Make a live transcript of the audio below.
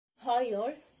Hi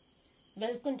all,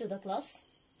 welcome to the class.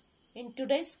 In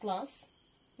today's class,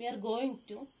 we are going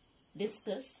to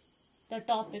discuss the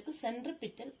topic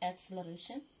centripetal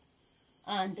acceleration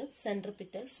and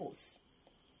centripetal force.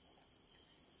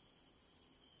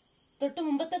 തൊട്ട്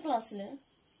മുമ്പത്തെ ക്ലാസ്സിൽ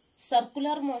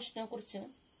circular മോഷനെ കുറിച്ച്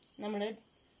നമ്മൾ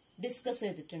discuss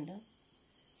ചെയ്തിട്ടുണ്ട്.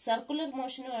 Circular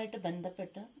മോഷനുമായിട്ട്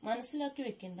ബന്ധപ്പെട്ട് മനസ്സിലാക്കി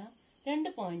വെക്കേണ്ട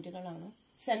രണ്ട് പോയിന്റുകളാണ്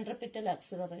centripetal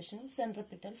acceleration,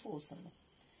 centripetal force.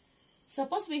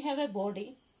 Suppose we have a body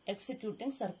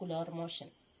executing circular motion.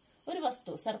 ഒരു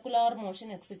വസ്തു സർക്കുലർ മോഷൻ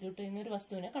എക്സിക്യൂട്ട് ചെയ്യുന്ന ഒരു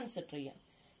വസ്തുവിനെ കൺസിഡർ ചെയ്യാം.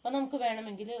 അപ്പൊ നമുക്ക്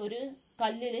വേണമെങ്കിൽ ഒരു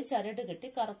കല്ലില് ചരട് കെട്ടി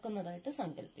കറക്കുന്നതായിട്ട്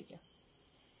സങ്കല്പിക്കാം.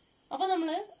 അപ്പൊ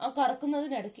നമ്മള് ആ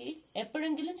കറക്കുന്നതിനിടയ്ക്ക്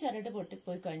എപ്പോഴെങ്കിലും ചരട്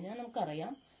പൊട്ടിപ്പോയി കഴിഞ്ഞാൽ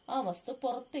നമുക്കറിയാം ആ വസ്തു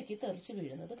പുറത്തേക്ക് തെറിച്ച്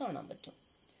വീഴുന്നത് കാണാൻ പറ്റും.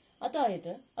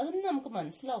 അതായത് അതിൽ നിന്ന് നമുക്ക്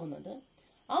മനസ്സിലാവുന്നത്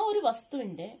ആ ഒരു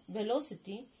വസ്തുവിന്റെ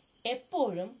വെലോസിറ്റി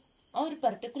എപ്പോഴും ആ ഒരു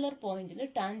പെർട്ടിക്കുലർ പോയിന്റിൽ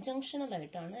ടാൻജങ്ഷണൽ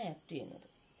ആയിട്ടാണ് ആക്ട് ചെയ്യുന്നത്.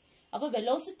 അപ്പൊ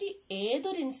വെലോസിറ്റി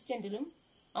ഏതൊരു ഇൻസ്റ്റന്റിലും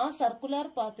ആ സർക്കുലർ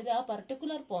പാത്തിൽ ആ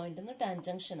പെർട്ടിക്കുലർ പോയിന്റിന്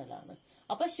ടാൻജങ്ഷണൽ ആണ്.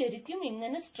 അപ്പൊ ശരിക്കും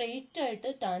ഇങ്ങനെ സ്ട്രെയിറ്റ് ആയിട്ട്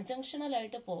ടാൻജങ്ഷണൽ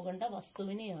ആയിട്ട് പോകേണ്ട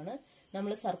വസ്തുവിനെയാണ്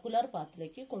നമ്മൾ സർക്കുലർ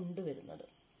പാത്തിലേക്ക് കൊണ്ടുവരുന്നത്,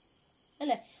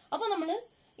 അല്ലെ? അപ്പൊ നമ്മള്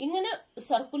ഇങ്ങനെ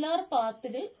സർക്കുലർ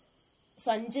പാത്തില്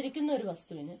സഞ്ചരിക്കുന്ന ഒരു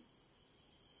വസ്തുവിന്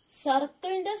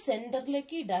സർക്കിളിന്റെ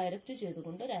സെന്ററിലേക്ക് ഡയറക്റ്റ്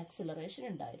ചെയ്തുകൊണ്ട് ഒരു ആക്സിലറേഷൻ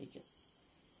ഉണ്ടായിരിക്കും.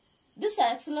 This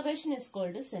acceleration is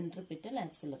called centripetal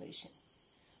acceleration.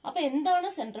 അപ്പൊ എന്താണ്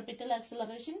centripetal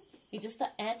acceleration? It is the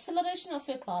acceleration of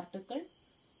A particle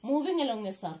moving along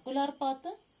A circular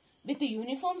path with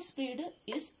uniform speed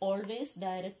is always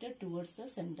directed towards the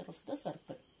centre of the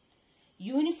circle.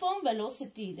 Uniform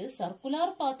വെലോസിറ്റിയിൽ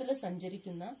circular പാത്തിൽ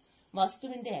സഞ്ചരിക്കുന്ന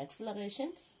വസ്തുവിന്റെ acceleration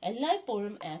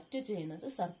എല്ലായ്പ്പോഴും act ചെയ്യുന്നത്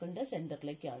സർക്കിളിന്റെ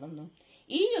സെന്ററിലേക്കാണെന്നും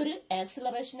ഈ ഒരു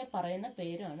ആക്സിലറേഷനെ പറയുന്ന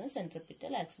പേരാണ്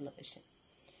സെൻട്രിപിറ്റൽ ആക്സിലറേഷൻ.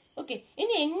 ഓക്കെ,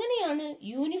 ഇനി എങ്ങനെയാണ്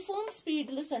യൂണിഫോം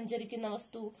സ്പീഡിൽ സഞ്ചരിക്കുന്ന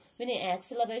വസ്തുവിന്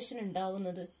ആക്സിലറേഷൻ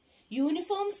ഉണ്ടാവുന്നത്?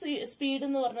 യൂണിഫോം സ്പീഡ്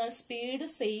എന്ന് പറഞ്ഞാൽ സ്പീഡ്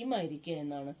സെയിം ആയിരിക്കുക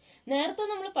എന്നാണ്. നേരത്തെ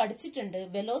നമ്മൾ പഠിച്ചിട്ടുണ്ട്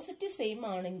വെലോസിറ്റി സെയിം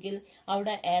ആണെങ്കിൽ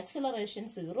അവിടെ ആക്സിലറേഷൻ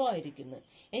 0 ആയിരിക്കുന്നു.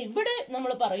 ഇവിടെ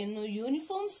നമ്മൾ പറയുന്നു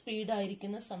യൂണിഫോം സ്പീഡ്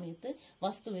ആയിരിക്കുന്ന സമയത്ത്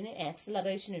വസ്തുവിന്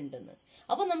ആക്സിലറേഷൻ ഉണ്ടെന്ന്.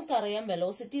 അപ്പൊ നമുക്കറിയാം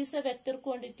velocity is A vector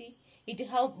quantity. It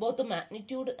have both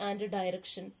magnitude and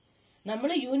direction. നമ്മൾ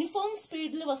യൂണിഫോം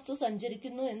സ്പീഡിൽ വസ്തു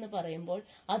സഞ്ചരിക്കുന്നു എന്ന് പറയുമ്പോൾ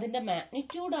അതിന്റെ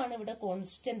മാഗ്നിറ്റ്യൂഡ് ആണ് ഇവിടെ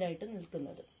കോൺസ്റ്റന്റ് ആയിട്ട്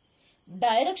നിൽക്കുന്നത്.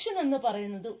 ഡയറക്ഷൻ എന്ന്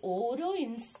പറയുന്നത് ഓരോ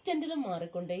ഇൻസ്റ്റന്റിലും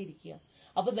മാറിക്കൊണ്ടേയിരിക്കുക.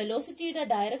 അപ്പൊ വെലോസിറ്റിയുടെ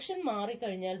ഡയറക്ഷൻ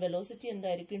മാറിക്കഴിഞ്ഞാൽ വെലോസിറ്റി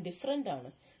എന്തായിരിക്കും? ഡിഫറെന്റ് ആണ്,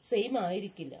 സെയിം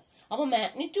ആയിരിക്കില്ല. അപ്പൊ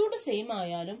മാഗ്നിറ്റ്യൂഡ് സെയിം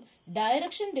ആയാലും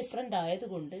ഡയറക്ഷൻ ഡിഫറെന്റ്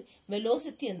ആയതുകൊണ്ട്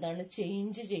വെലോസിറ്റി എന്താണ്?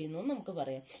 ചേഞ്ച് ചെയ്യുന്നു നമുക്ക്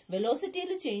പറയാം.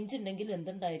 വെലോസിറ്റിയിൽ ചേഞ്ച് ഉണ്ടെങ്കിൽ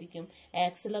എന്തുണ്ടായിരിക്കും?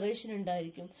 ആക്സിലറേഷൻ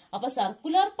ഉണ്ടായിരിക്കും. അപ്പൊ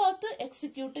സർക്കുലർ പാത്ത്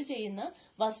എക്സിക്യൂട്ട് ചെയ്യുന്ന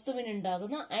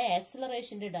വസ്തുവിനുണ്ടാകുന്ന ആ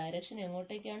ആക്സിലറേഷന്റെ ഡയറക്ഷൻ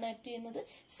എങ്ങോട്ടേക്കാണ് ആക്ട് ചെയ്യുന്നത്?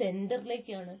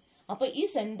 സെന്ററിലേക്കാണ്. അപ്പൊ ഈ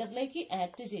സെന്ററിലേക്ക്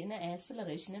ആക്ട് ചെയ്യുന്ന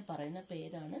ആക്സിലറേഷനെ പറയുന്ന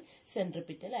പേരാണ്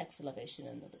സെൻട്രിപിറ്റൽ ആക്സിലറേഷൻ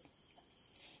എന്നത്.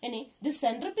 ഇനി the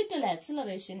centripetal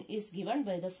acceleration is given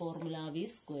by the formula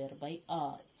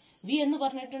v²/r. v എന്ന്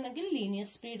പറഞ്ഞിട്ടുണ്ടെങ്കിൽ ലീനിയർ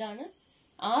സ്പീഡ് ആണ്.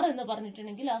 r എന്ന്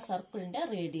പറഞ്ഞിട്ടുണ്ടെങ്കിൽ ആ സർക്കിളിന്റെ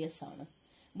റേഡിയസ് ആണ്.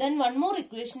 Then one more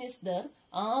equation is there,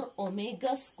 r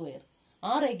ω².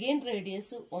 r again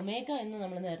radius, omega എന്ന്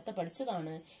നമ്മൾ നേരത്തെ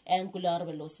പഠിച്ചതാണ് ആംഗുലാർ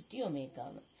വെലോസിറ്റി ഒമേഗ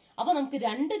ആണ്. അപ്പൊ നമുക്ക്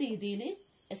രണ്ട് രീതിയിൽ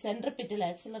സെൻട്രിപിറ്റൽ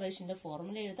ആക്സിലറേഷന്റെ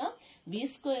ഫോർമുല എഴുതാം.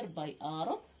 v²/r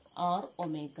ഉം r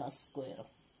ω².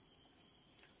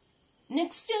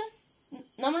 നെക്സ്റ്റ്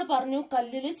നമ്മൾ പറഞ്ഞു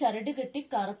കല്ലില് ചരട് കെട്ടി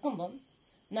കറക്കുമ്പം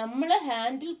നമ്മളെ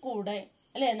ഹാൻഡിൽ കൂടെ,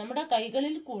 അല്ലെ, നമ്മുടെ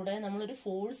കൈകളിൽ കൂടെ നമ്മളൊരു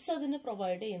ഫോഴ്സ് അതിന്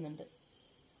പ്രൊവൈഡ് ചെയ്യുന്നുണ്ട്.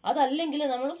 അതല്ലെങ്കിൽ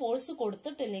നമ്മൾ ഫോഴ്സ്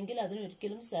കൊടുത്തിട്ടില്ലെങ്കിൽ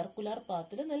അതിനൊരിക്കലും സർക്കുലർ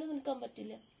പാത്തിൽ നിലനിൽക്കാൻ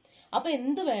പറ്റില്ല. അപ്പൊ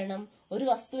എന്ത് വേണം? ഒരു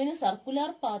വസ്തുവിന്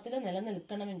സർക്കുലർ പാത്തിൽ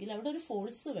നിലനിൽക്കണമെങ്കിൽ അവിടെ ഒരു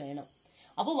ഫോഴ്സ് വേണം.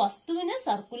 അപ്പൊ വസ്തുവിനെ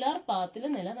സർക്കുലർ പാത്തിൽ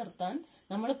നിലനിർത്താൻ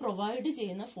നമ്മൾ പ്രൊവൈഡ്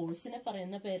ചെയ്യുന്ന ഫോഴ്സിനെ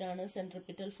പറയുന്ന പേരാണ്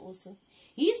സെൻട്രിപിറ്റൽ ഫോഴ്സ്.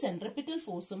 ഈ സെൻട്രിപിറ്റൽ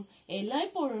ഫോഴ്സും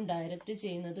എല്ലായ്പ്പോഴും ഡയറക്റ്റ്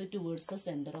ചെയ്യുന്നത് towards the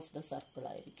centre of the circle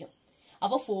ആയിരിക്കും.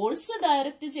 അപ്പൊ ഫോഴ്സ്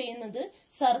ഡയറക്റ്റ് ചെയ്യുന്നത്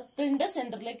സർക്കിളിന്റെ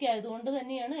സെന്ററിലേക്ക് ആയതുകൊണ്ട്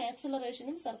തന്നെയാണ്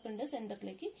ആക്സിലറേഷനും സർക്കിളിന്റെ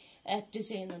സെന്ററിലേക്ക് ആക്ട്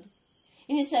ചെയ്യുന്നത്.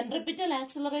 ഇനി സെൻട്രിപിറ്റൽ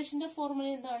ആക്സിലറേഷന്റെ ഫോർമുല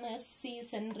എന്താണ്? Fc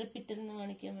സെൻട്രിപിറ്റൽ എന്ന്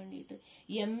കാണിക്കാൻ വേണ്ടിയിട്ട്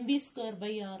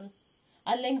mv²/r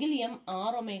അല്ലെങ്കിൽ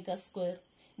mr ω².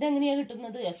 ഇതെങ്ങനെയാ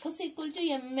കിട്ടുന്നത്? F =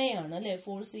 ma ആണ്, അല്ലെ?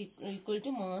 Force equal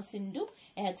to mass into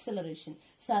acceleration.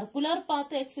 Circular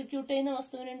path execute ചെയ്യുന്ന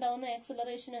വസ്തുവിന് ഉണ്ടാവുന്ന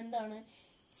ആക്സിലറേഷൻ എന്താണ്?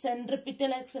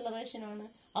 സെൻട്രിപിറ്റൽ ആക്സിലറേഷൻ ആണ്.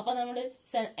 അപ്പൊ നമ്മള്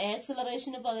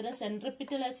ആക്സിലറേഷന് പകരം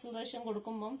സെൻട്രിപിറ്റൽ ആക്സിലറേഷൻ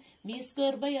കൊടുക്കുമ്പോൾ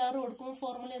v²/r കൊടുക്കുമ്പോൾ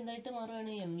ഫോർമുല എന്തായിട്ട്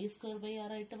മാറുകയാണ്?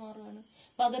 mv²/r ആയിട്ട് മാറുകയാണ്.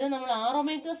 പകരം നമ്മൾ r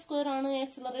ω² ആണ്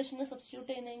ആക്സിലറേഷന് സബ്സ്റ്റിറ്റ്യൂട്ട്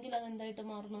ചെയ്യുന്നതെങ്കിൽ അതെന്തായിട്ട്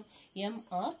മാറുന്നു?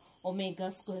 mr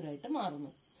ω² ആയിട്ട്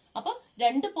മാറുന്നു. അപ്പൊ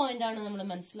 2 പോയിന്റ് ആണ് നമ്മൾ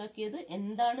മനസ്സിലാക്കിയത്.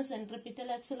 എന്താണ് centripetal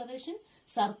acceleration?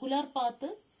 Circular path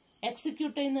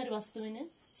execute ചെയ്യുന്ന ഒരു വസ്തുവിന്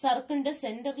സർക്കിളിന്റെ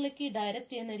സെന്ററിലേക്ക്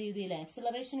ഡയറക്ട് ചെയ്യുന്ന രീതിയിൽ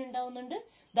ആക്സിലറേഷൻ ഉണ്ടാവുന്നുണ്ട്.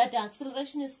 That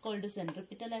acceleration is called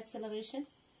centripetal acceleration.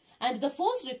 And the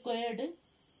force required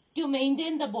to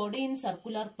maintain the body in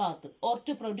circular path or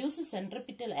to produce a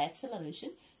centripetal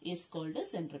acceleration is called a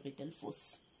centripetal force.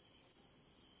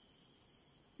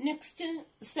 Next,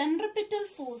 centripetal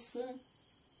force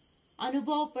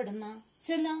അനുഭവപ്പെടുന്ന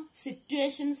ചില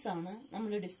situations ആണ്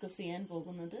നമ്മൾ discuss ചെയ്യാൻ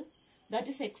പോകുന്നത്.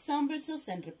 That is examples of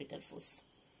centripetal force.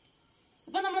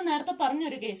 ഇപ്പൊ നമ്മൾ നേരത്തെ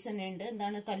പറഞ്ഞൊരു കേസ് തന്നെയുണ്ട്.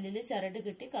 എന്താണ്? കല്ലില് ചരട്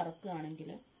കെട്ടി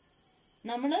കറക്കുകയാണെങ്കിൽ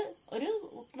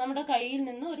നമ്മുടെ കയ്യിൽ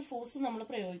നിന്ന് ഒരു ഫോഴ്സ് നമ്മൾ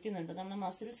പ്രയോഗിക്കുന്നുണ്ട്, നമ്മുടെ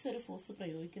മസിൽസ് ഒരു ഫോഴ്സ്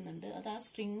പ്രയോഗിക്കുന്നുണ്ട്, അത് ആ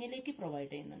സ്ട്രിങ്ങിലേക്ക്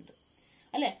പ്രൊവൈഡ് ചെയ്യുന്നുണ്ട്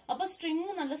അല്ലെ. അപ്പൊ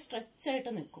സ്ട്രിങ് നല്ല സ്ട്രെച്ച്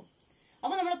ആയിട്ട് നിൽക്കും.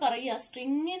 അപ്പൊ നമ്മൾ പറയുക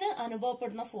സ്ട്രിങ്ങിന്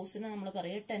അനുഭവപ്പെടുന്ന ഫോഴ്സിനെ നമ്മൾ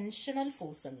പറയുക ടെൻഷണൽ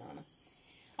ഫോഴ്സ് എന്നാണ്.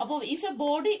 അപ്പൊ if A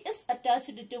body is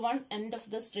attached to one end of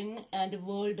the string and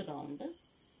world round,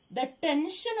 the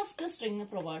tension of the string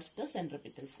provides the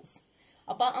centripetal force.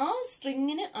 അപ്പൊ ആ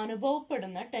സ്ട്രിങ്ങിന്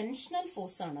അനുഭവപ്പെടുന്ന ടെൻഷണൽ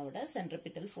ഫോഴ്സ് ആണ് അവിടെ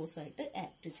സെൻട്രിപിറ്റൽ ഫോഴ്സ് ആയിട്ട്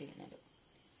ആക്ട് ചെയ്യുന്നത്.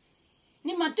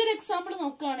 ഇനി മറ്റൊരു എക്സാമ്പിൾ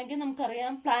നോക്കുകയാണെങ്കിൽ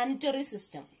നമുക്കറിയാം പ്ലാനറ്ററി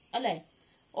സിസ്റ്റം അല്ലെ.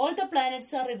 All the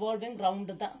planets R revolving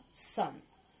round the sun.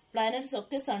 Planets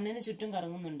ഒക്കെ സണ്ണിന് ചുറ്റും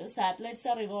കറങ്ങുന്നുണ്ട്. Satellites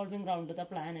R revolving round the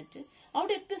planet.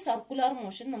 അവിടെയൊക്കെ സർക്കുലർ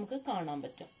മോഷൻ നമുക്ക് കാണാൻ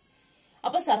പറ്റും.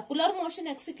 അപ്പൊ സർക്കുലർ മോഷൻ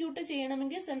എക്സിക്യൂട്ട്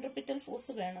ചെയ്യണമെങ്കിൽ സെൻട്രിപിറ്റൽ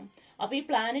ഫോഴ്സ് വേണം. അപ്പൊ ഈ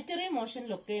പ്ലാനറ്ററി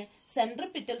മോഷനിലൊക്കെ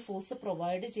സെൻട്രിപിറ്റൽ ഫോഴ്സ്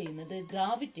പ്രൊവൈഡ് ചെയ്യുന്നത്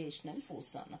ഗ്രാവിറ്റേഷണൽ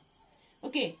ഫോഴ്സ് ആണ്.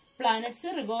 Okay,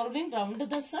 planets revolving round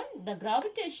the sun, the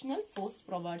gravitational force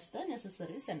provides the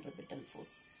necessary centripetal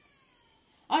force.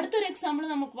 അടുത്തൊരു എക്സാമ്പിൾ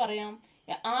നമുക്ക് പറയാം.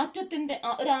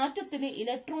 ഒരു ആറ്റത്തിലെ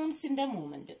ഇലക്ട്രോൺസിന്റെ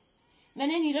movement.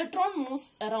 When an electron moves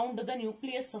around the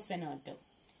nucleus of an atom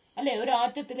അല്ലെ, ഒരു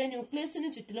ആറ്റത്തിലെ ന്യൂക്ലിയസിന്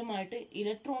ചുറ്റിലുമായിട്ട്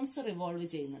electrons revolve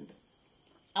ചെയ്യുന്നുണ്ട്.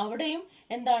 അവിടെയും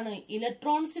എന്താണ്?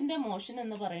 ഇലക്ട്രോൺസിന്റെ മോഷൻ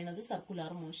എന്ന് പറയുന്നത്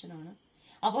സർക്കുലർ മോഷൻ ആണ്.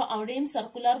 അപ്പൊ അവിടെയും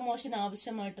സർക്കുലർ മോഷൻ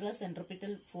ആവശ്യമായിട്ടുള്ള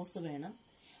സെൻട്രിപിറ്റൽ ഫോഴ്സ് വേണം.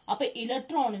 അപ്പൊ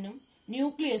ഇലക്ട്രോണിനും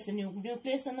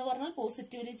ന്യൂക്ലിയസ് എന്ന് പറഞ്ഞാൽ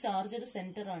പോസിറ്റീവ്ലി ചാർജ്ഡ്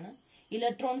സെന്റർ ആണ്,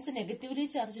 ഇലക്ട്രോൺസ് നെഗറ്റീവ്ലി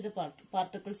ചാർജ്ഡ്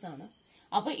പാർട്ടിക്കിൾസ് ആണ്.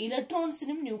 അപ്പൊ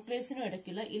ഇലക്ട്രോൺസിനും ന്യൂക്ലിയസിനും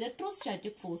ഇടയ്ക്കുള്ള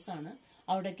ഇലക്ട്രോസ്റ്റാറ്റിക് ഫോഴ്സ് ആണ്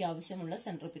അവിടേക്ക് ആവശ്യമുള്ള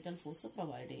സെൻട്രിപിറ്റൽ ഫോഴ്സ്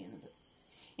പ്രൊവൈഡ് ചെയ്യുന്നത്.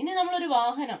 ഇനി നമ്മളൊരു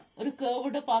വാഹനം ഒരു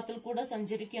കേർവ്ഡ് പാത്തിൽ കൂടെ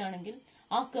സഞ്ചരിക്കുകയാണെങ്കിൽ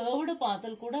ആ കേർവ്ഡ്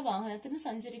പാത്തിൽ കൂടെ വാഹനത്തിന്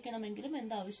സഞ്ചരിക്കണമെങ്കിലും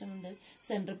എന്താവശ്യമുണ്ട്?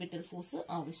 സെൻട്രിപിറ്റൽ ഫോഴ്സ്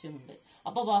ആവശ്യമുണ്ട്.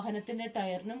 അപ്പൊ വാഹനത്തിന്റെ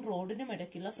ടയറിനും റോഡിനും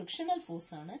ഇടയ്ക്കുള്ള ഫ്രിക്ഷണൽ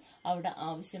ഫോഴ്സ് ആണ് അവിടെ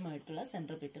ആവശ്യമായിട്ടുള്ള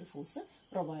സെൻട്രിപിറ്റൽ ഫോഴ്സ്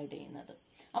പ്രൊവൈഡ് ചെയ്യുന്നത്.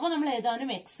 അപ്പൊ നമ്മൾ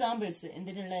ഏതാനും എക്സാമ്പിൾസ്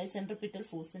എന്തിനുള്ള സെൻട്രിപിറ്റൽ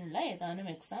ഫോഴ്സിനുള്ള ഏതാനും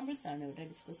എക്സാമ്പിൾസ് ആണ് ഇവിടെ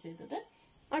ഡിസ്കസ് ചെയ്തത്.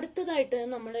 അടുത്തതായിട്ട്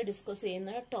നമ്മൾ ഡിസ്കസ്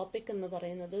ചെയ്യുന്ന ടോപ്പിക് എന്ന്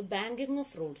പറയുന്നത് ബാങ്കിങ്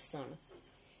ഓഫ് റോഡ്സ് ആണ്.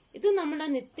 ഇത് നമ്മുടെ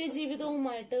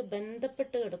നിത്യജീവിതവുമായിട്ട്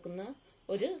ബന്ധപ്പെട്ട് കിടക്കുന്ന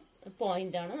ഒരു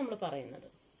പോയിന്റ് ആണ് നമ്മൾ പറയുന്നത്.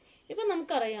 ഇപ്പൊ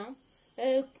നമുക്കറിയാം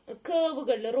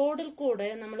കേവുകളിൽ റോഡിൽ കൂടെ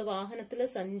നമ്മൾ വാഹനത്തിൽ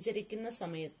സഞ്ചരിക്കുന്ന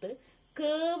സമയത്ത്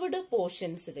കേവ്ഡ്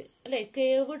പോർഷൻസിൽ അല്ലെ,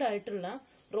 കേവ്ഡ് ആയിട്ടുള്ള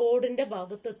റോഡിന്റെ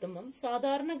ഭാഗത്തെത്തുമ്പം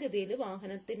സാധാരണഗതിയിൽ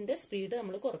വാഹനത്തിന്റെ സ്പീഡ്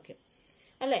നമ്മൾ കുറയ്ക്കും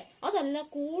അല്ലെ. അതല്ല,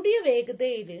 കൂടിയ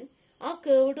വേഗതയിൽ ആ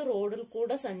കേവ്ഡ് റോഡിൽ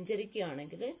കൂടെ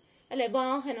സഞ്ചരിക്കുകയാണെങ്കിൽ അല്ലെ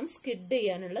വാഹനം സ്കിഡ്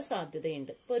ചെയ്യാനുള്ള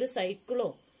സാധ്യതയുണ്ട്. ഇപ്പൊ ഒരു സൈക്കിളോ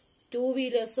 2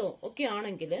 വീലേഴ്സോ ഒക്കെ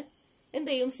ആണെങ്കിൽ എന്ത്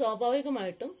ചെയ്യും?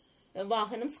 സ്വാഭാവികമായിട്ടും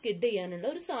വാഹനം സ്കിഡ് ചെയ്യാനുള്ള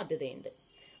ഒരു സാധ്യതയുണ്ട്.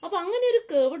 അപ്പൊ അങ്ങനെ ഒരു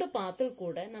കേവ്ഡ് പാത്തിൽ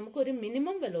കൂടെ നമുക്കൊരു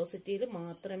മിനിമം വെലോസിറ്റിയിൽ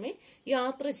മാത്രമേ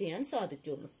യാത്ര ചെയ്യാൻ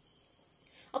സാധിക്കുള്ളൂ.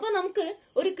 അപ്പൊ നമുക്ക്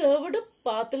ഒരു കേവ്ഡ്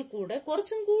പാത്തിൽ കൂടെ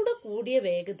കുറച്ചും കൂടെ കൂടിയ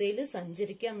വേഗതയിൽ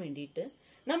സഞ്ചരിക്കാൻ വേണ്ടിയിട്ട്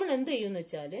നമ്മൾ എന്ത് ചെയ്യുമെന്ന്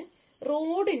വെച്ചാല്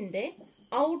റോഡിന്റെ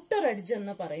ഔട്ടർ എഡ്ജ്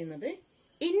എന്ന് പറയുന്നത്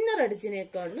ഇന്നർ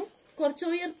എഡ്ജിനേക്കാളും കുറച്ച്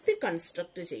ഉയർത്തി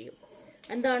കൺസ്ട്രക്ട് ചെയ്യും.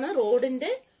 എന്താണ്?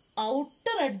 റോഡിന്റെ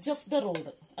outer edge of the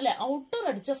road അല്ലെ, outer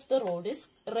edge of the road is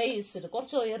raised,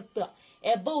 കുറച്ച് ഉയർത്തുക,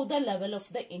 above the level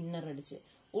of the inner edge.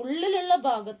 ഉള്ളിലുള്ള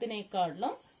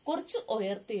ഭാഗത്തിനേക്കാളും കുറച്ച്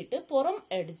ഉയർത്തിയിട്ട് പുറം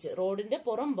എഡ്ജ് റോഡിന്റെ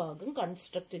പുറം ഭാഗം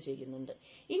കൺസ്ട്രക്ട് ചെയ്യുന്നുണ്ട്.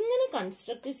 ഇങ്ങനെ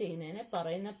കൺസ്ട്രക്ട് ചെയ്യുന്നതിനെ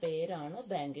പറയുന്ന പേരാണ്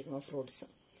ബാങ്കിങ് ഓഫ് റോഡ്സ്.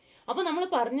 അപ്പൊ നമ്മൾ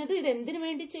പറഞ്ഞത് ഇത് എന്തിനു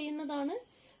വേണ്ടി ചെയ്യുന്നതാണ്?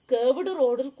 കേവ്ഡ്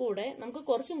റോഡിൽ കൂടെ നമുക്ക്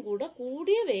കുറച്ചും കൂടെ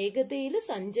കൂടിയ വേഗതയിൽ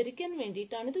സഞ്ചരിക്കാൻ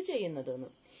വേണ്ടിയിട്ടാണ് ഇത് ചെയ്യുന്നത്.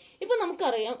 ഇപ്പൊ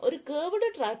നമുക്കറിയാം ഒരു കേവ്ഡ്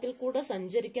ട്രാക്കിൽ കൂടെ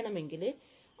സഞ്ചരിക്കണമെങ്കിൽ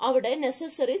അവിടെ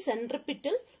നെസസറി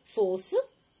സെൻട്രിപിറ്റൽ ഫോഴ്സ്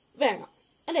വേണം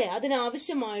അല്ലെ.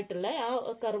 അതിനാവശ്യമായിട്ടുള്ള ആ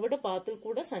കർവ്ഡ് പാത്തിൽ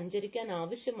കൂടെ സഞ്ചരിക്കാൻ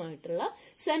ആവശ്യമായിട്ടുള്ള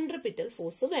സെൻട്രിപിറ്റൽ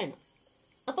ഫോഴ്സ് വേണം.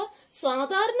 അപ്പൊ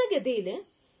സാധാരണഗതിയിൽ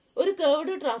ഒരു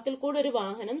കേവ്ഡ് ട്രാക്കിൽ കൂടെ ഒരു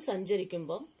വാഹനം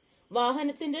സഞ്ചരിക്കുമ്പോൾ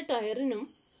വാഹനത്തിന്റെ ടയറിനും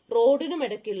റോഡിനും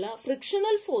ഇടയ്ക്കുള്ള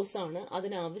ഫ്രിക്ഷണൽ ഫോഴ്സ് ആണ്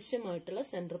അതിനാവശ്യമായിട്ടുള്ള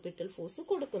സെൻട്രിപിറ്റൽ ഫോഴ്സ്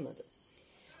കൊടുക്കുന്നത്.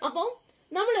 അപ്പം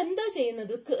നമ്മൾ എന്താ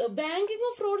ചെയ്യുന്നത്? ബാങ്കിങ്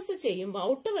ഓഫ് റോഡ്സ് ചെയ്യുമ്പോൾ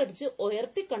ഔട്ടർ എഡ്ജ്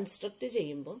ഉയർത്തി കൺസ്ട്രക്ട്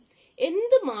ചെയ്യുമ്പോൾ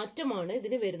എന്ത് മാറ്റമാണ്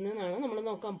ഇതിന് വരുന്നതെന്നാണ് നമ്മൾ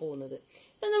നോക്കാൻ പോകുന്നത്.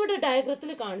 ഇപ്പൊ നമ്മുടെ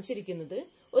ഡയഗ്രത്തിൽ കാണിച്ചിരിക്കുന്നത്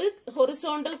ഒരു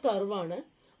ഹൊറിസോണ്ടൽ കർവാണ്.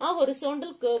 ആ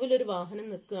ഹൊറിസോണ്ടൽ കർവിൽ ഒരു വാഹനം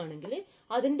നിൽക്കുകയാണെങ്കിൽ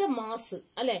അതിന്റെ മാസ്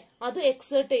അല്ലെ, അത്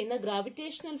എക്സേർട്ട് ചെയ്യുന്ന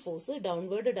ഗ്രാവിറ്റേഷണൽ ഫോഴ്സ്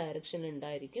ഡൗൺവേർഡ് ഡയറക്ഷനിൽ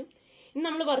ഉണ്ടായിരിക്കും. ഇന്ന്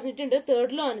നമ്മൾ പറഞ്ഞിട്ടുണ്ട്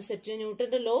തേർഡ് ലോ അനുസരിച്ച്,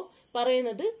 ന്യൂട്ടന്റെ ലോ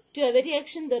പറയുന്നത് to every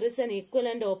action there is an equal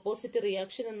and opposite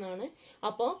reaction എന്നാണ്.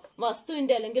 അപ്പോ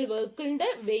വസ്തുവിന്റെ അല്ലെങ്കിൽ വെഹിക്കിളിന്റെ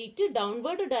വെയിറ്റ്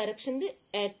ഡൗൺവേർഡ് ഡയറക്ഷനിൽ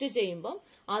ആക്ട് ചെയ്യുമ്പോൾ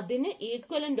അതിന്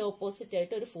ഈക്വൽ ആൻഡ് ഓപ്പോസിറ്റ്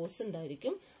ആയിട്ട് ഒരു ഫോഴ്സ്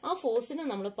ഉണ്ടായിരിക്കും. ആ ഫോഴ്സിന്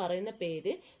നമ്മൾ പറയുന്ന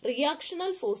പേര്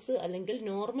റിയാക്ഷണൽ ഫോഴ്സ് അല്ലെങ്കിൽ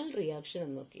നോർമൽ റിയാക്ഷൻ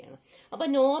എന്നൊക്കെയാണ്. അപ്പൊ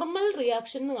നോർമൽ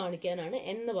റിയാക്ഷൻ എന്ന് കാണിക്കാനാണ്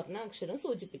എന്ന് പറഞ്ഞ അക്ഷരം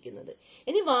സൂചിപ്പിക്കുന്നത്.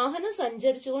 ഇനി വാഹനം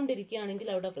സഞ്ചരിച്ചുകൊണ്ടിരിക്കുകയാണെങ്കിൽ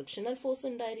അവിടെ ഫ്രിക്ഷണൽ ഫോഴ്സ്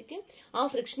ഉണ്ടായിരിക്കും. ആ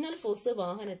ഫ്രിക്ഷണൽ ഫോഴ്സ്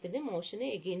വാഹനത്തിന്റെ മോഷനെ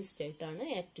എഗെയിൻസ്റ്റ് ആയിട്ടാണ്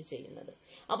ആക്ട് ചെയ്യുന്നത്.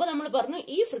 അപ്പൊ നമ്മൾ പറഞ്ഞു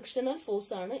ഈ ഫ്രിക്ഷണൽ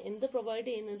ഫോഴ്സ് ആണ് എന്ത് പ്രൊവൈഡ്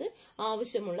ചെയ്യുന്നത്,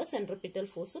 ആവശ്യമുള്ള സെൻട്രിപിറ്റൽ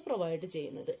ഫോഴ്സ് പ്രൊവൈഡ്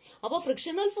ചെയ്യുന്നത്. അപ്പൊ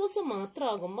ഫ്രിക്ഷണൽ ഫോഴ്സ്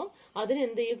മാത്രമാകുമ്പോൾ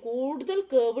അതിനെന്ത് ചെയ്യും, കൂടുതൽ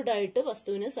കേർവ്ഡ് ആയിട്ട്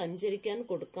വസ്തുവിനെ സഞ്ചരിക്കാൻ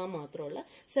കൊടുക്കാൻ മാത്രമുള്ള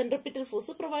സെൻട്രിപിറ്റൽ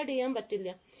ഫോഴ്സ് പ്രൊവൈഡ് ചെയ്യാൻ പറ്റില്ല.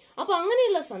 അപ്പൊ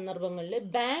അങ്ങനെയുള്ള സന്ദർഭങ്ങളിൽ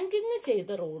ബാങ്കിങ്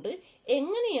ചെയ്ത റോഡ്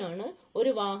എങ്ങനെയാണ്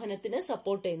ഒരു വാഹനത്തിനെ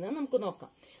സപ്പോർട്ട് ചെയ്യുന്നത് നമുക്ക്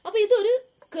നോക്കാം. അപ്പൊ ഇതൊരു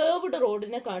കേർവ്ഡ്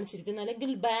റോഡിനെ കാണിച്ചിരിക്കുന്നു,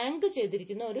 അല്ലെങ്കിൽ ബാങ്ക്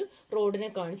ചെയ്തിരിക്കുന്ന ഒരു റോഡിനെ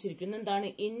കാണിച്ചിരിക്കുന്നു. എന്താണ്,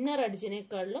 ഇന്നർ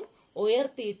എഡ്ജിനേക്കാളും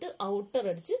ഉയർത്തിയിട്ട് ഔട്ടർ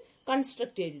എഡ്ജ്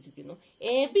കൺസ്ട്രക്ട് ചെയ്തിരിക്കുന്നു.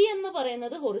 എ ബി എന്ന്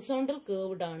പറയുന്നത് ഹൊറിസോണ്ടൽ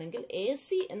കേർവ്ഡ് ആണെങ്കിൽ എ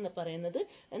സി എന്ന് പറയുന്നത്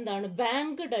എന്താണ്,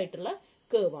 ബാങ്ക്ഡ് ആയിട്ടുള്ള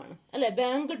കേർവ് ആണ് അല്ലെ,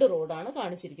 ബാങ്ക്ഡ് റോഡാണ്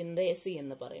കാണിച്ചിരിക്കുന്നത് എ സി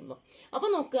എന്ന് പറയുമ്പോൾ. അപ്പൊ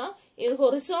നോക്കുക, ഈ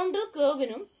ഹൊറിസോണ്ടൽ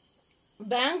കേർവിനും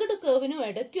ബാങ്ക്ഡ് കേർവിനും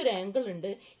ഇടയ്ക്ക് ഒരു ആംഗിൾ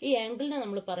ഉണ്ട്. ഈ ആംഗിളിനെ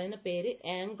നമ്മൾ പറയുന്ന പേര്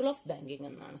ആംഗിൾ ഓഫ് ബാങ്കിങ്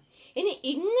എന്നാണ്. ഇനി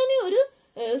ഇങ്ങനെ ഒരു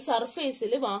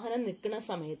സർഫേസിൽ വാഹനം നിൽക്കുന്ന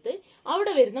സമയത്ത്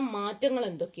അവിടെ വരുന്ന മാറ്റങ്ങൾ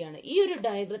എന്തൊക്കെയാണ്, ഈ ഒരു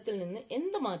ഡയഗ്രത്തിൽ നിന്ന്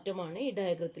എന്ത് മാറ്റമാണ് ഈ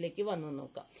ഡയഗ്രത്തിലേക്ക് വന്നു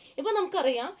നോക്കാം. ഇപ്പൊ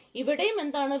നമുക്കറിയാം ഇവിടെയും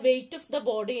എന്താണ്, വെയിറ്റ് ഓഫ് ദ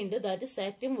ബോഡി ഉണ്ട്, that is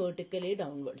acting vertically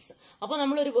downwards. അപ്പൊ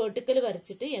നമ്മൾ ഒരു വെർട്ടിക്കൽ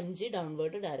വരച്ചിട്ട് എം ജി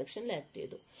ഡൗൺവേർഡ് ഡയറക്ഷനിൽ ആക്ട്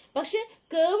ചെയ്തു. പക്ഷെ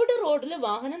കേർവ്ഡ് റോഡിൽ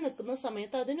വാഹനം നിൽക്കുന്ന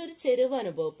സമയത്ത് അതിനൊരു ചെരിവ്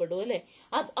അനുഭവപ്പെടും അല്ലെ.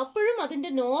 അപ്പോഴും അതിന്റെ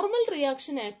നോർമൽ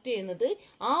റിയാക്ഷൻ ആക്ട് ചെയ്യുന്നത്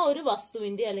ആ ഒരു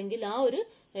വസ്തുവിന്റെ അല്ലെങ്കിൽ ആ ഒരു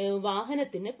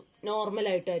വാഹനത്തിന് നോർമൽ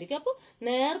ആയിട്ടായിരിക്കും. അപ്പൊ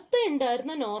നേരത്തെ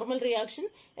ഉണ്ടായിരുന്ന നോർമൽ റിയാക്ഷൻ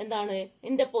എന്താണ്,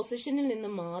 ഇതിന്റെ പൊസിഷനിൽ നിന്ന്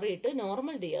മാറിയിട്ട്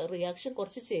നോർമൽ റിയാക്ഷൻ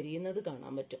കുറച്ച് ചെരിയുന്നത്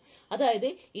കാണാൻ പറ്റും. അതായത്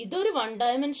ഇതൊരു വൺ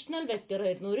ഡയമെൻഷണൽ വെക്ടർ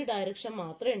ആയിരുന്നു, ഒരു ഡയറക്ഷൻ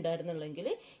മാത്രമേ ഉണ്ടായിരുന്നുള്ളെങ്കിൽ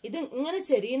ഇത് ഇങ്ങനെ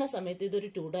ചെരിയുന്ന സമയത്ത്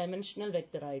ഇതൊരു ടു ഡയമെൻഷണൽ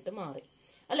വെക്ടർ ആയിട്ട് മാറി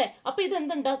അല്ലെ. അപ്പൊ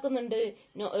ഇതെന്തുണ്ടാക്കുന്നുണ്ട്,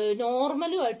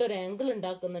 നോർമലുമായിട്ട് ഒരു ആംഗിൾ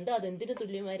ഉണ്ടാക്കുന്നുണ്ട്. അതെന്തിനു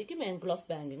തുല്യമായിരിക്കും, ആംഗിൾ ഓഫ്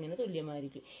ബാങ്കിങ്ങിന്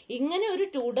തുല്യമായിരിക്കും. ഇങ്ങനെ ഒരു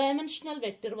ടു ഡയമെൻഷണൽ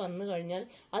വെക്ടർ വന്നു കഴിഞ്ഞാൽ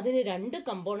അതിന് രണ്ട്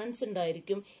കമ്പോണന്റ്സ്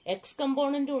ഉണ്ടായിരിക്കും, എക്സ്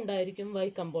കമ്പോണന്റും ഉണ്ടായിരിക്കും, വൈ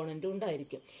കമ്പോണന്റും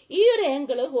ഉണ്ടായിരിക്കും. ഈ ഒരു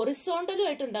ആംഗിള് ഹൊറിസോണ്ടലും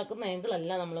ആയിട്ട് ഉണ്ടാക്കുന്ന ആംഗിൾ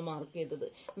അല്ല നമ്മൾ മാർക്ക് ചെയ്തത്,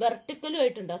 വെർട്ടിക്കലും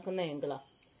ആയിട്ട് ഉണ്ടാക്കുന്ന ആംഗിളാ.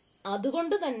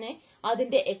 അതുകൊണ്ട് തന്നെ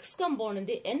അതിന്റെ എക്സ്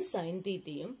കമ്പോണന്റ് എൻ സൈൻ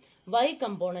തീറ്റയും വൈ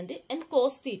കമ്പോണന്റ് എൻ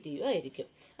കോസ് തീറ്റയും ആയിരിക്കും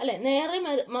അല്ലെ. നേരെ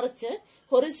മറിച്ച്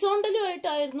ഹൊറിസോണ്ടലും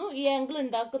ആയിട്ടായിരുന്നു ഈ ആംഗിൾ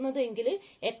ഉണ്ടാക്കുന്നത് എങ്കിൽ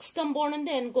എക്സ്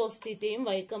കമ്പോണന്റ് എൻ കോസ് തീറ്റയും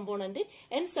വൈ കമ്പോണന്റ്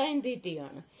എൻ സൈൻ തീറ്റയും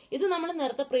ആണ്. ഇത് നമ്മൾ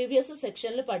നേരത്തെ പ്രീവിയസ്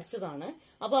സെക്ഷനിൽ പഠിച്ചതാണ്.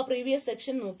 അപ്പൊ ആ പ്രീവിയസ്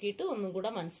സെക്ഷൻ നോക്കിയിട്ട് ഒന്നും കൂടെ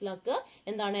മനസ്സിലാക്കുക.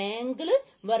 എന്താണ്, ആംഗിള്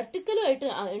വെർട്ടിക്കലും ആയിട്ട്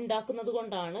ഉണ്ടാക്കുന്നത്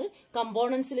കൊണ്ടാണ്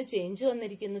കമ്പോണന്റ്സിൽ ചേഞ്ച്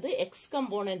വന്നിരിക്കുന്നത്. എക്സ്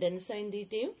കമ്പോണന്റ് എൻ സൈൻ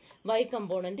തീറ്റയും വൈ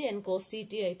കമ്പോണന്റ് എൻ കോസ്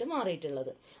തീറ്റയും ആയിട്ട്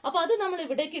മാറിയിട്ടുള്ളത്. അപ്പൊ അത് നമ്മൾ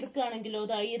ഇവിടേക്ക് എടുക്കുകയാണെങ്കിലോ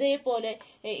ഇതേപോലെ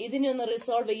ഇതിനെ ഒന്ന്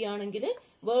റിസോൾവ് ചെയ്യുകയാണെങ്കിൽ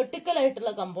വെർട്ടിക്കൽ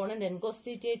ആയിട്ടുള്ള കമ്പോണന്റ് എൻ കോസ്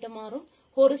തീറ്റ ആയിട്ട് മാറും,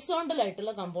 ഹൊറിസോണ്ടൽ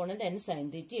ആയിട്ടുള്ള കമ്പോണന്റ് എൻ സൈൻ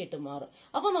തീറ്റ ആയിട്ട് മാറും.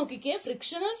 അപ്പൊ നോക്കിക്കേ,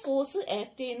 ഫ്രിക്ഷണൽ ഫോഴ്സ്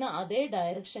ആക്ട് ചെയ്യുന്ന അതേ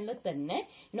ഡയറക്ഷനിൽ തന്നെ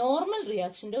നോർമൽ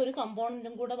റിയാക്ഷന്റെ ഒരു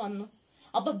കമ്പോണന്റും കൂടെ വന്നു.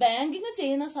 അപ്പൊ ബാങ്കിങ്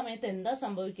ചെയ്യുന്ന സമയത്ത് എന്താ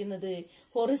സംഭവിക്കുന്നത്,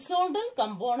 horizontal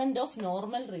component of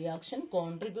normal reaction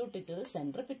contribute to the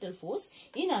centripetal force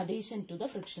in addition to the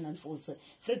frictional force.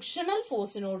 Frictional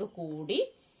ഫോഴ്സിനോട് കൂടി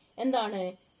എന്താണ്,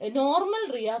 നോർമൽ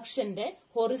റിയാക്ഷന്റെ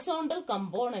ഹൊറിസോണ്ടൽ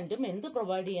കമ്പോണന്റും എന്ത്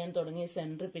പ്രൊവൈഡ് ചെയ്യാൻ തുടങ്ങി,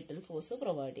 സെൻട്രിപിറ്റൽ ഫോഴ്സ്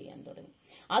പ്രൊവൈഡ് ചെയ്യാൻ തുടങ്ങി.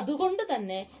 അതുകൊണ്ട്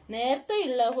തന്നെ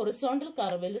നേരത്തെയുള്ള ഹൊറിസോണ്ടൽ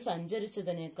കർവിൽ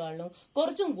സഞ്ചരിച്ചതിനേക്കാളും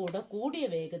കുറച്ചും കൂടെ കൂടിയ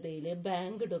വേഗതയിൽ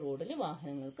ബാങ്ക്ഡ് റോഡിൽ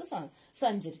വാഹനങ്ങൾക്ക്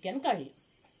സഞ്ചരിക്കാൻ കഴിയും.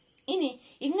 ഇനി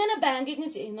ഇങ്ങനെ ബാങ്കിങ്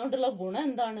ചെയ്യുന്നോണ്ടുള്ള ഗുണം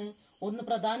എന്താണ്, ഒന്ന്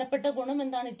പ്രധാനപ്പെട്ട ഗുണം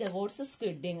എന്താണ്, ഇറ്റ് അവോയ്ഡ്സ്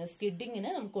സ്കിഡിങ്. സ്കിഡിങ്ങിനെ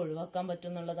നമുക്ക് ഒഴിവാക്കാൻ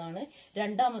പറ്റുന്നുള്ളതാണ്.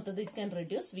 രണ്ടാമത്തത് it can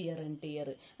reduce wear and tear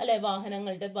അല്ലെ,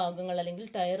 വാഹനങ്ങളുടെ ഭാഗങ്ങൾ അല്ലെങ്കിൽ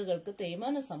ടയറുകൾക്ക്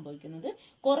തേയ്മാനം സംഭവിക്കുന്നത്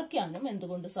കുറയ്ക്കാനും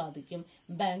എന്തുകൊണ്ട് സാധിക്കും,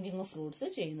 ബാങ്കിങ് ഓഫ് റോഡ്സ്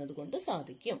ചെയ്യുന്നത് കൊണ്ട്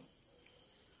സാധിക്കും.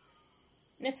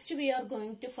 Next we are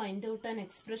going to find out an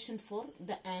expression for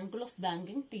the angle of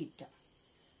banking തീറ്റ.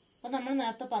 അപ്പൊ നമ്മൾ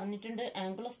നേരത്തെ പറഞ്ഞിട്ടുണ്ട്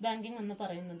ആംഗിൾ ഓഫ് ബാങ്കിങ് എന്ന്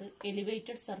പറയുന്നത്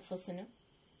എലിവേറ്റഡ് സർഫസിനും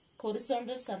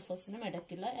ഹൊറിസോണ്ടൽ സർഫസിനും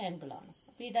ഇടയ്ക്കുള്ള ആംഗിൾ ആണ്.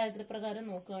 അപ്പൊ ഈ ഡയഗ്രം പ്രകാരം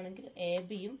നോക്കുകയാണെങ്കിൽ എ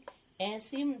ബിയും എ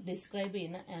സിയും ഡിസ്ക്രൈബ്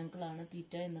ചെയ്യുന്ന ആംഗിൾ ആണ്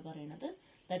തീറ്റ എന്ന് പറയുന്നത്.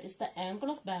 That is the angle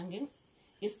of banking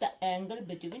is the angle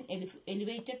between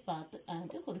elevated path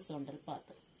and horizontal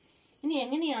path. ഇനി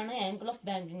എങ്ങനെയാണ് ആംഗിൾ ഓഫ്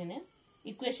ബാങ്കിങ്ങിനെ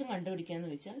ഇക്വേഷൻ കണ്ടുപിടിക്കാന്ന്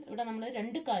വെച്ചാൽ ഇവിടെ നമ്മൾ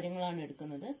രണ്ട് കാര്യങ്ങളാണ്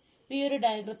എടുക്കുന്നത്. ഈ ഒരു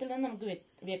ഡയഗ്രത്തിൽ നിന്ന് നമുക്ക്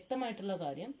വ്യക്തമായിട്ടുള്ള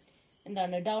കാര്യം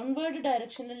എന്താണ്, ഡൗൺവേർഡ്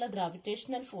ഡയറക്ഷനിലുള്ള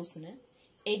ഗ്രാവിറ്റേഷണൽ ഫോഴ്സിന്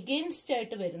എഗെയിൻസ്റ്റ്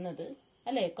ആയിട്ട് വരുന്നത്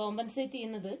അല്ലെ, കോമ്പൻസേറ്റ്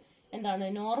ചെയ്യുന്നത് എന്താണ്,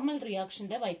 നോർമൽ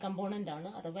റിയാക്ഷന്റെ y കമ്പോണന്റ് ആണ്,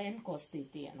 അഥവാ n cos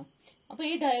തീറ്റയാണ്. അപ്പൊ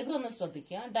ഈ ഡയഗ്രം ഒന്ന്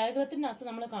ശ്രദ്ധിക്കുക. ഡയഗ്രത്തിനകത്ത്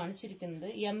നമ്മൾ കാണിച്ചിരിക്കുന്നത്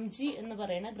mg എന്ന്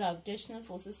പറയുന്ന ഗ്രാവിറ്റേഷണൽ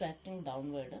ഫോഴ്സസ് ആക്ടിങ്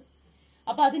ഡൗൺവേർഡ്.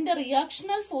 അപ്പൊ അതിന്റെ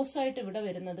റിയാക്ഷണൽ ഫോഴ്സ് ആയിട്ട് ഇവിടെ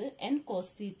വരുന്നത് n cos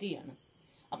തീറ്റയാണ്.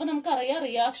 അപ്പൊ നമുക്കറിയാം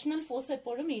റിയാക്ഷണൽ ഫോഴ്സ്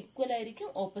എപ്പോഴും ഈക്വൽ ആയിരിക്കും,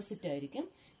 ഓപ്പോസിറ്റ് ആയിരിക്കും.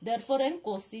 therefore n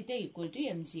cos theta equal to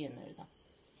mg എന്ന് എഴുതാം.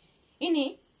 ഇനി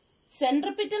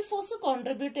സെൻട്രിപിറ്റൽ ഫോഴ്സ്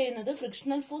കോൺട്രിബ്യൂട്ട് ചെയ്യുന്നത്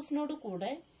ഫ്രിക്ഷണൽ ഫോഴ്സിനോട്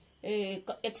കൂടെ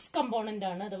എക്സ് കമ്പോണന്റ്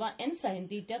ആണ്, അഥവാ n sin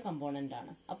തീറ്റ കമ്പോണന്റ്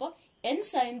ആണ്. അപ്പൊ n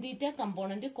sin theta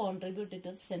component contribute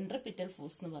to centripetal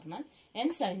force എന്ന് പറഞ്ഞാൽ n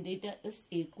sin theta is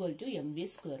equal to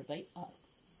mv²r.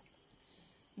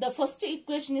 The first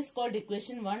equation is called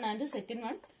equation 1 and the second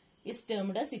one is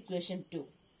termed as equation 2.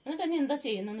 എന്നിട്ട് ഇനി എന്താ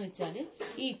ചെയ്യുന്നതെന്ന് വെച്ചാൽ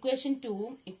ഈ ഇക്വേഷൻ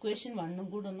 2ഉം ഇക്വേഷൻ 1ഉം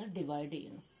കൂടെ ഒന്ന് ഡിവൈഡ്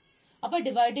ചെയ്യുന്നു. അപ്പൊ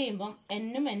ഡിവൈഡ് ചെയ്യുമ്പോൾ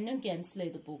എന്നും എന്നും ക്യാൻസൽ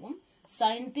ചെയ്ത് പോകും.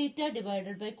 Sine theta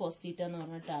divided by cos theta എന്ന്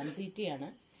പറഞ്ഞാൽ ടാൻ തീറ്റയാണ്.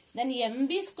 Then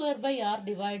mv²r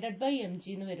divided by mg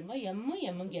എന്ന് വരുമ്പോൾ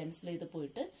എമ്മും ക്യാൻസൽ ചെയ്ത്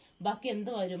പോയിട്ട് ബാക്കി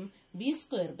എന്ത് വരും,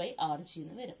 v²rg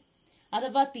എന്ന് വരും.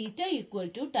 അഥവാ theta equal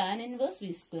to tan inverse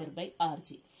v²rg.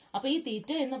 അപ്പൊ ഈ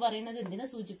തീറ്റ എന്ന് പറയുന്നത് എന്തിനെ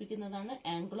സൂചിപ്പിക്കുന്നതാണ്,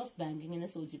 ആംഗിൾ ഓഫ് ബാങ്കിങ്ങിനെ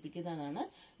സൂചിപ്പിക്കുന്നതാണ്.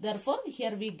 therefore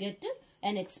here we get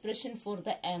an expression for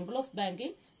the angle of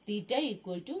banking, theta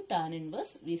equal to tan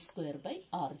inverse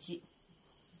v²rg.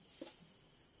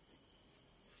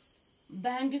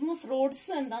 Banking of roads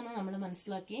എന്താണെന്ന് നമ്മൾ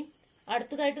മനസ്സിലാക്കി.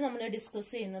 അടുത്തതായിട്ട് നമ്മൾ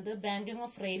ഡിസ്കസ് ചെയ്യുന്നത് ബാങ്കിങ്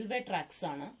ഓഫ് റെയിൽവേ ട്രാക്സ്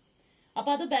ആണ്. അപ്പൊ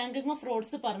അത് ബാങ്കിങ് ഓഫ്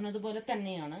റോഡ്സ് പറഞ്ഞതുപോലെ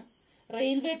തന്നെയാണ്.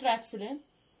 റെയിൽവേ ട്രാക്സിൽ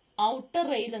ഔട്ടർ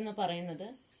റെയിൽ എന്ന് പറയുന്നത്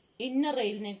ഇന്നർ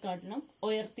റെയിലിനെക്കാട്ടിലും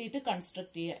ഉയർത്തിയിട്ട്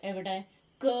കൺസ്ട്രക്ട് ചെയ്യുക. എവിടെ,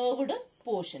 കേർവ്ഡ്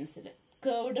പോർഷൻസിൽ,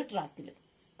 കേർവ്ഡ് ട്രാക്കില്,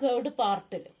 കേർവ്ഡ്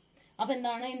പാർട്ടില്. അപ്പൊ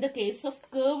എന്താണ്, in the case of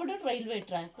curved railway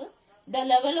track the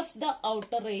level of the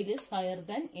outer rail is higher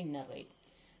than inner rail.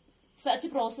 Such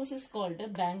process is called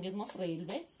banking of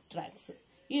railway tracks.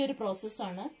 ഈ ഒരു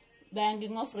പ്രോസസ്സാണ്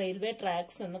banking of railway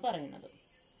tracks എന്ന് പറയുന്നത്.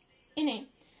 ഇനി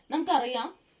നമുക്കറിയാം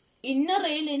inner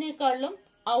റെയിലിനേക്കാളും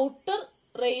outer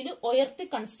rail ഉയർത്തി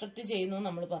construct ചെയ്യുന്നു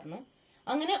നമ്മൾ പറഞ്ഞു.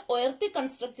 അങ്ങനെ ഉയർത്തി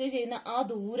കൺസ്ട്രക്ട് ചെയ്യുന്ന ആ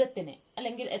ദൂരത്തിനെ,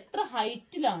 അല്ലെങ്കിൽ എത്ര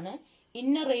ഹൈറ്റിലാണ്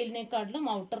ഇന്നർ റെയിലിനെക്കാട്ടിലും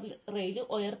ഔട്ടർ റെയിൽ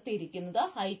ഉയർത്തിയിരിക്കുന്നത്, ആ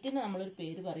ഹൈറ്റിന് നമ്മളൊരു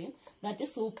പേര് പറയും. That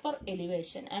is super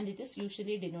elevation and it is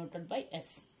usually denoted by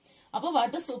S. അപ്പൊ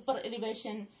what is super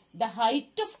elevation? The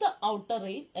height of the outer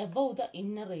rail above the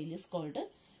inner rail is called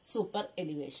super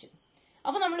elevation.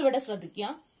 അപ്പൊ നമ്മൾ ഇവിടെ ശ്രദ്ധിക്കുക,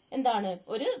 എന്താണ്,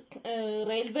 ഒരു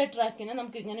റെയിൽവേ ട്രാക്കിനെ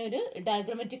നമുക്ക് ഇങ്ങനെ ഒരു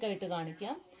ഡയഗ്രമാറ്റിക് ആയിട്ട്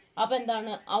കാണിക്കാം. അപ്പൊ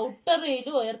എന്താണ്, ഔട്ടർ റെയിൽ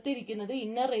ഉയർത്തിയിരിക്കുന്നത്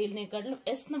ഇന്നർ റെയിലിനെക്കാട്ടിലും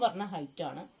എസ് എന്ന് പറഞ്ഞ ഹൈറ്റ്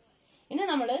ആണ്. ഇനി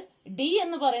നമ്മള് ഡി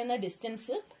എന്ന് പറയുന്ന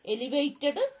ഡിസ്റ്റൻസ്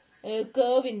എലിവേറ്റഡ്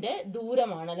കേർവിന്റെ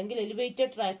ദൂരമാണ്, അല്ലെങ്കിൽ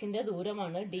എലിവേറ്റഡ് ട്രാക്കിന്റെ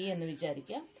ദൂരമാണ് ഡി എന്ന്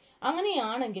വിചാരിക്കാം.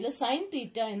 അങ്ങനെയാണെങ്കിൽ സൈൻ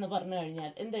തീറ്റ എന്ന് പറഞ്ഞു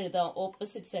കഴിഞ്ഞാൽ എന്തെഴുതാം,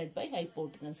 opposite side by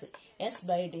hypotenuse, S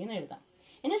by D എന്ന് എഴുതാം.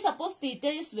 ഇനി suppose theta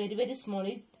is very very small,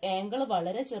 ഈ ആംഗിൾ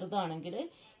വളരെ ചെറുതാണെങ്കിൽ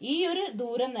ഈ ഒരു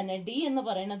ദൂരം തന്നെ, ഡി എന്ന്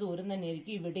പറയുന്ന ദൂരം തന്നെ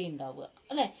ആയിരിക്കും ഇവിടെ ഉണ്ടാവുക,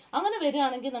 അല്ലെ? അങ്ങനെ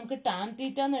വരികയാണെങ്കിൽ നമുക്ക് ടാൻ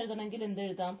തീറ്റ എന്ന് എഴുതണമെങ്കിൽ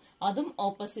എന്തെഴുതാം, അതും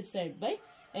opposite side by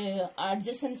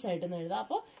adjacent side എന്ന് എഴുതാം.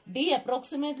 അപ്പൊ D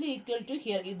approximately equal to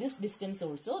here this distance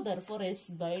also, therefore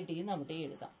S by D എന്ന് അവിടെ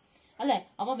എഴുതാം, അല്ലെ?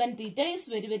 അപ്പൊ when theta is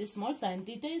very very small, sine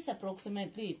theta is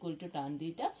approximately equal to tan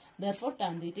theta, therefore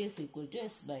tan theta is equal to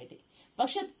S by D.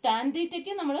 പക്ഷെ tan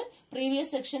തീറ്റയ്ക്ക് നമ്മൾ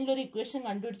previous സെക്ഷനിൽ ഒരു equation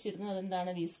കണ്ടുപിടിച്ചിരുന്നു,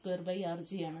 അതെന്താണ്,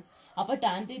 v²rg ആണ്. അപ്പൊ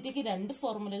ടാൻ തീറ്റയ്ക്ക് രണ്ട്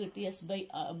ഫോർമുല കിട്ടി,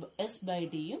 എസ് ബൈ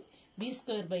ഡിയും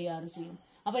v²rgയും.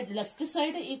 അപ്പൊ ലെഫ്റ്റ്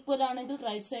സൈഡ് ഈക്വൽ ആണെങ്കിൽ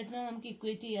റൈറ്റ് സൈഡിനെ നമുക്ക്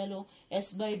ഇക്വേറ്റ് ചെയ്യാലോ,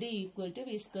 S by D equal to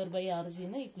v²rg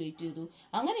എന്ന് ഇക്വേറ്റ് ചെയ്തു.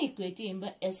 അങ്ങനെ ഇക്വേറ്റ്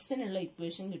ചെയ്യുമ്പോൾ എസിനുള്ള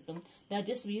ഇക്വേഷൻ കിട്ടും,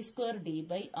 ദാറ്റ് ഈസ്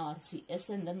v²d/rg. എസ്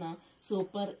എന്തെന്നാ,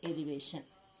 സൂപ്പർ എലിവേഷൻ.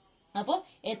 അപ്പൊ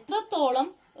എത്രത്തോളം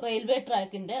റെയിൽവേ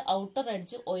ട്രാക്കിന്റെ ഔട്ടർ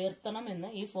എഡ്ജ് ഉയർത്തണം എന്ന്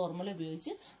ഈ ഫോർമുല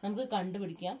ഉപയോഗിച്ച് നമുക്ക്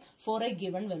കണ്ടുപിടിക്കാം. ഫോർ എ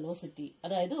ഗിവൺ വെലോസിറ്റി,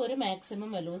 അതായത് ഒരു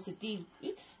മാക്സിമം വെലോസിറ്റി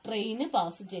ട്രെയിന്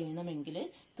പാസ് ചെയ്യണമെങ്കിൽ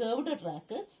കേർവ്ഡ്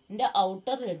ട്രാക്കിന്റെ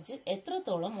ഔട്ടർ എഡ്ജ്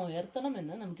എത്രത്തോളം ഉയർത്തണം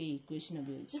എന്ന് നമുക്ക് ഈ ഇക്വേഷൻ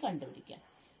ഉപയോഗിച്ച് കണ്ടുപിടിക്കാം.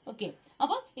 ഓക്കെ,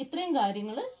 അപ്പൊ ഇത്രയും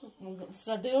കാര്യങ്ങൾ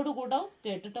ശ്രദ്ധയോടുകൂടെ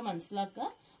കേട്ടിട്ട് മനസ്സിലാക്കുക.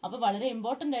 അപ്പൊ വളരെ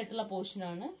ഇമ്പോർട്ടന്റ് ആയിട്ടുള്ള പോർഷൻ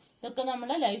ആണ്. ഇതൊക്കെ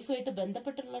നമ്മളെ ലൈഫുമായിട്ട്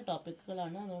ബന്ധപ്പെട്ടുള്ള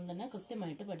ടോപ്പിക്കുകളാണ്. അതുകൊണ്ട് തന്നെ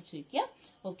കൃത്യമായിട്ട് പഠിച്ചു വയ്ക്കുക.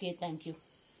 Okay, thank you.